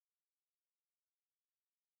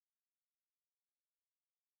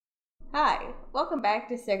Hi, welcome back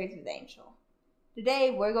to Circuits with Angel.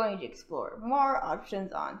 Today we're going to explore more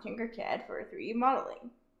options on Tinkercad for 3D modeling.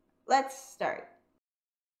 Let's start.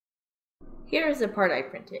 Here is the part I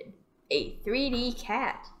printed, a 3D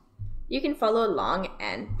cat. You can follow along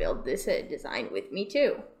and build this design with me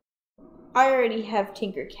too. I already have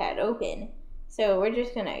Tinkercad open, so we're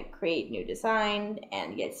just going to create new design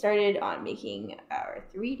and get started on making our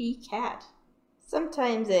 3D cat.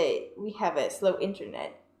 Sometimes we have a slow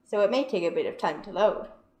internet, so it may take a bit of time to load.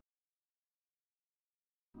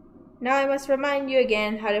 Now I must remind you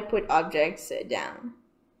again how to put objects down.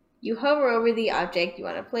 You hover over the object you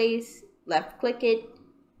want to place, left click it,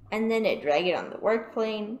 and then drag it on the work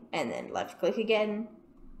plane, and then left click again,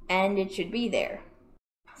 and it should be there.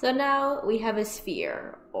 So now we have a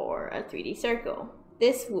sphere, or a 3D circle.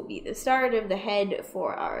 This will be the start of the head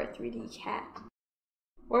for our 3D cat.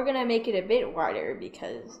 We're going to make it a bit wider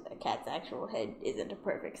because a cat's actual head isn't a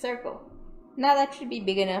perfect circle. Now that should be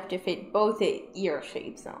big enough to fit both ear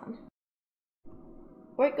shapes on.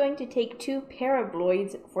 We're going to take two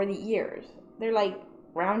paraboloids for the ears. They're like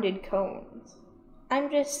rounded cones. I'm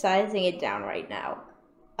just sizing it down right now.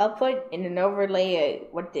 I'll put in an overlay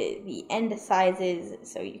what the end size is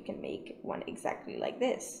so you can make one exactly like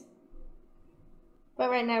this. But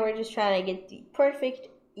right now we're just trying to get the perfect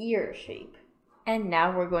ear shape. And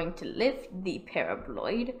now we're going to lift the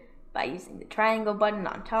paraboloid by using the triangle button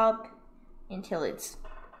on top until it's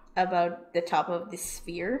about the top of the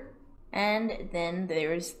sphere. And then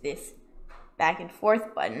there's this back and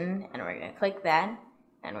forth button, and we're going to click that,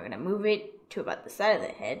 and we're going to move it to about the side of the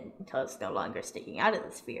head until it's no longer sticking out of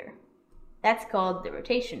the sphere. That's called the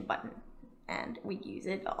rotation button, and we use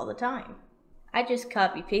it all the time. I just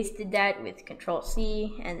copy pasted that with Control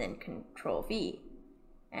C and then Control V.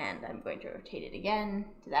 And I'm going to rotate it again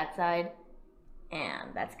to that side,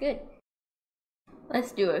 and that's good.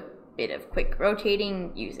 Let's do a bit of quick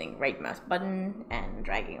rotating using right mouse button and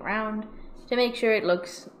dragging around to make sure it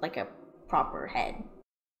looks like a proper head.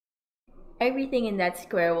 Everything in that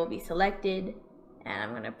square will be selected, and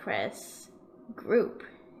I'm going to press Group,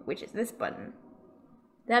 which is this button.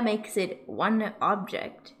 That makes it one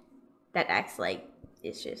object that acts like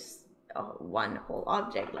it's just one whole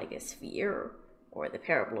object, like a sphere or the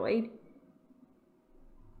paraboloid.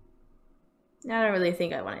 I don't really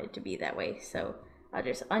think I want it to be that way, so I'll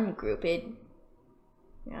just ungroup it.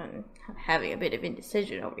 I'm having a bit of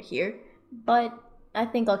indecision over here, but I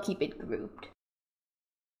think I'll keep it grouped.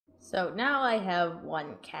 So now I have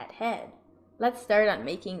one cat head. Let's start on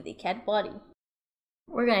making the cat body.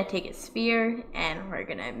 We're going to take a sphere and we're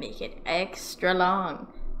going to make it extra long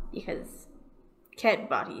because cat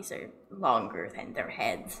bodies are longer than their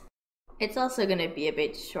heads. It's also going to be a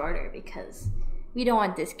bit shorter because we don't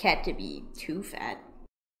want this cat to be too fat.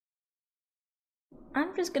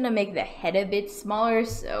 I'm just going to make the head a bit smaller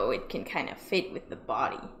so it can kind of fit with the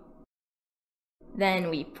body.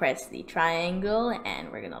 Then we press the triangle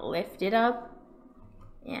and we're going to lift it up,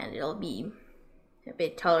 and it'll be a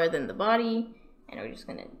bit taller than the body, and we're just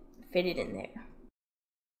going to fit it in there.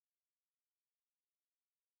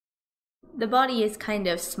 The body is kind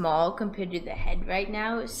of small compared to the head right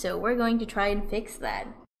now, so we're going to try and fix that.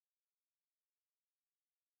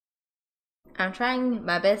 I'm trying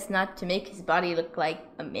my best not to make his body look like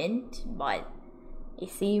a mint, but it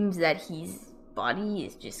seems that his body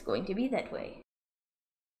is just going to be that way.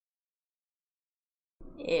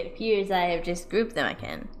 It appears I have just grouped them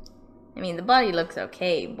again. I mean, the body looks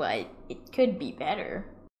okay, but it could be better.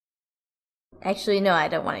 Actually, no, I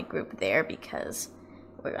don't want to group there because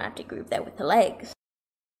we're going to have to group that with the legs.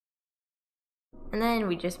 And then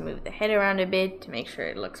we just move the head around a bit to make sure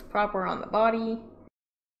it looks proper on the body.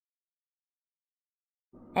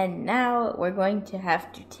 And now we're going to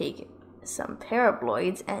have to take some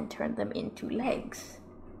paraboloids and turn them into legs.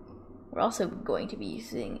 We're also going to be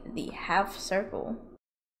using the half circle.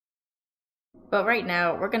 But right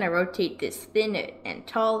now, we're going to rotate this thin and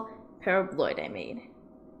tall paraboloid I made.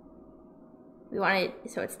 We want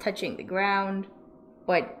it so it's touching the ground,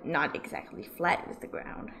 but not exactly flat with the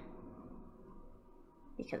ground,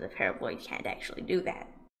 because a paraboloid can't actually do that.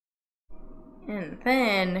 And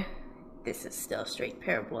then, this is still a straight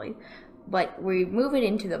paraboloid, but we move it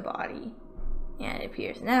into the body, and it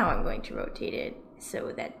appears now I'm going to rotate it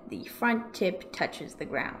so that the front tip touches the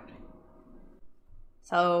ground.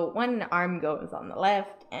 So one arm goes on the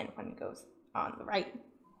left and one goes on the right.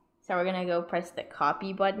 So we're gonna go press the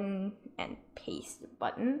copy button and paste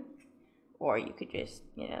button. Or you could just,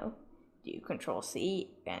 do Control C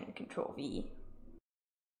and Control V.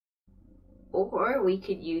 Or we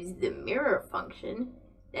could use the mirror function.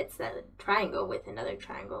 That's a triangle with another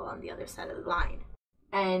triangle on the other side of the line.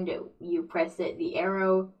 and you press the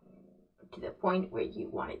arrow to the point where you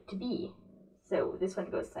want it to be. So this one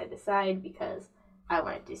goes side to side because I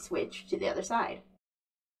want it to switch to the other side.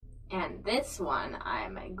 And this one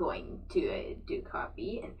I'm going to do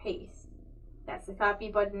copy and paste. That's the copy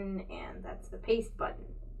button and that's the paste button.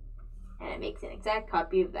 And it makes an exact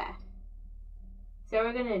copy of that. So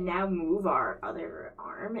we're going to now move our other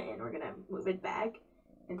arm and we're going to move it back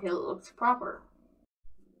until it looks proper.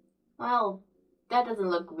 Well, that doesn't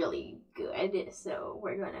look really good, so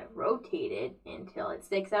we're going to rotate it until it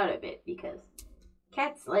sticks out a bit because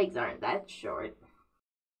cats' legs aren't that short.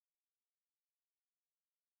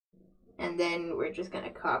 And then we're just going to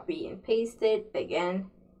copy and paste it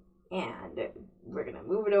again, and we're going to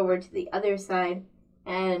move it over to the other side,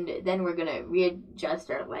 and then we're going to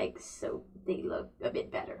readjust our legs so they look a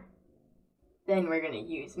bit better. Then we're going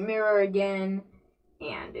to use mirror again,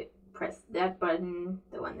 and press that button,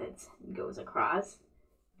 the one that goes across,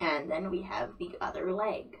 and then we have the other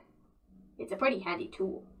leg. It's a pretty handy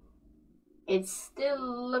tool. It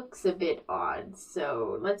still looks a bit odd,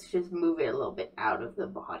 so let's just move it a little bit out of the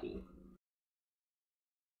body.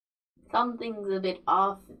 Something's a bit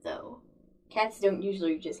off though. Cats don't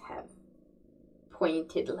usually just have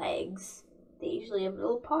pointed legs. They usually have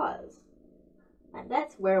little paws. And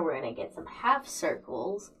that's where we're going to get some half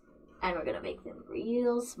circles, and we're going to make them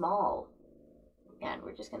real small. And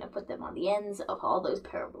we're just going to put them on the ends of all those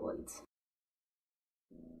paraboloids.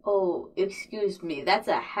 Oh, excuse me, that's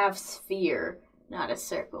a half sphere, not a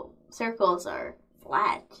circle. Circles are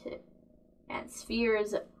flat, and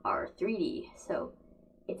spheres are 3D, so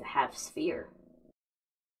it's a half sphere.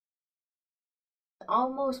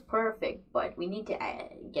 Almost perfect, but we need to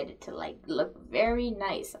get it to look very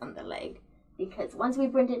nice on the leg, because once we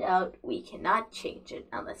print it out, we cannot change it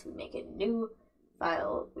unless we make a new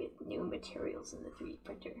file with new materials in the 3D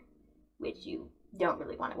printer, which you don't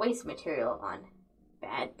really want to waste material on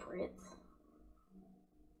bad prints.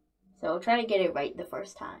 So try to get it right the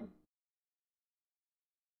first time.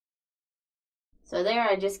 So there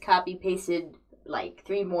I just copy pasted like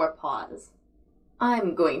 3 more paws.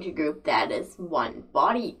 I'm going to group that as one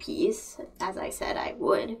body piece, as I said I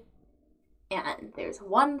would. And there's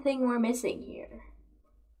one thing we're missing here.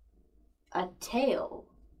 A tail,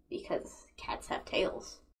 because cats have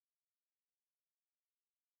tails.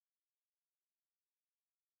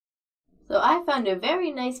 So I found a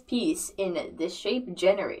very nice piece in the shape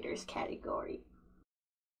generators category.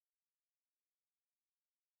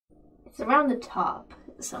 It's around the top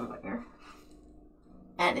somewhere.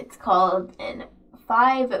 And it's called an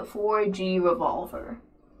 5-4G revolver.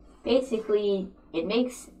 Basically, it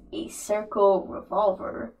makes a circle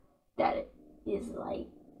revolver that is like,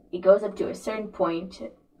 it goes up to a certain point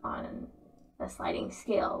on a sliding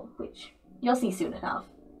scale, which you'll see soon enough.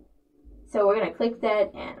 So we're going to click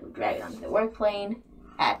that and drag it onto the work plane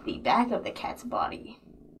at the back of the cat's body.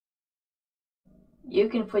 You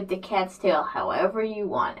can put the cat's tail however you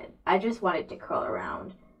want it. I just want it to curl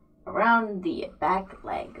around the back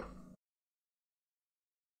leg.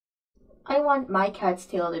 I want my cat's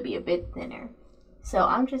tail to be a bit thinner, so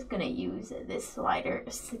I'm just going to use this slider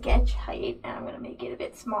sketch height and I'm going to make it a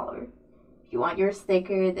bit smaller. If you want yours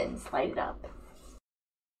thicker, then slide it up.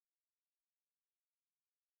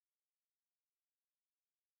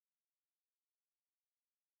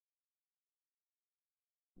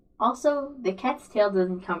 Also, the cat's tail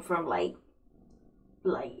doesn't come from like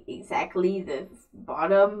exactly the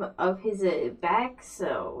bottom of his back,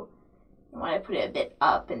 so I want to put it a bit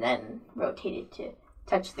up and then rotate it to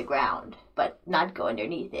touch the ground, but not go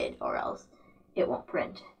underneath it or else it won't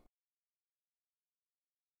print.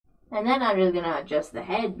 And then I'm just going to adjust the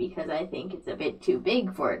head because I think it's a bit too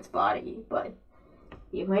big for its body, but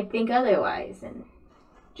you might think otherwise, and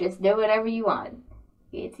just do whatever you want.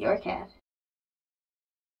 It's your cat.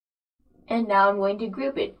 And now I'm going to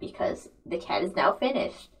group it because the cat is now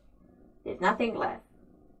finished. There's nothing left.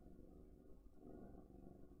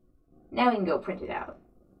 Now we can go print it out.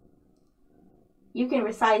 You can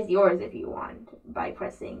resize yours if you want by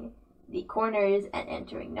pressing the corners and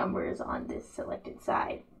entering numbers on this selected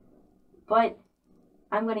side. But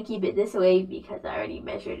I'm going to keep it this way because I already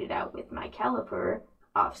measured it out with my caliper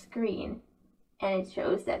off screen and it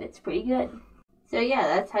shows that it's pretty good. So yeah,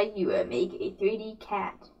 that's how you make a 3D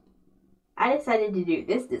cat. I decided to do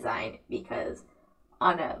this design because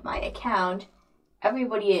on my account,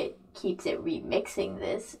 everybody keeps it remixing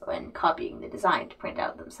this and copying the design to print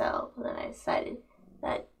out themselves. And I decided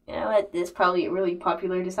that, you know what, this is probably a really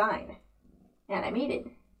popular design. And I made it.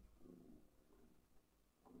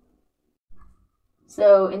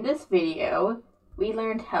 So in this video, we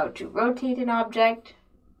learned how to rotate an object,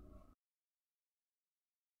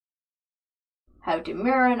 how to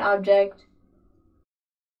mirror an object,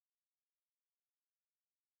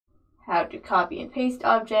 how to copy and paste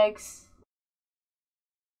objects,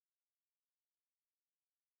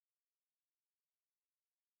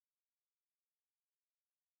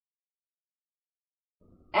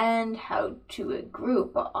 and how to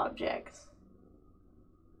group objects.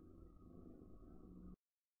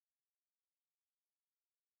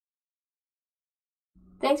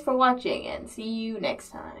 Thanks for watching and see you next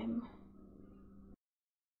time.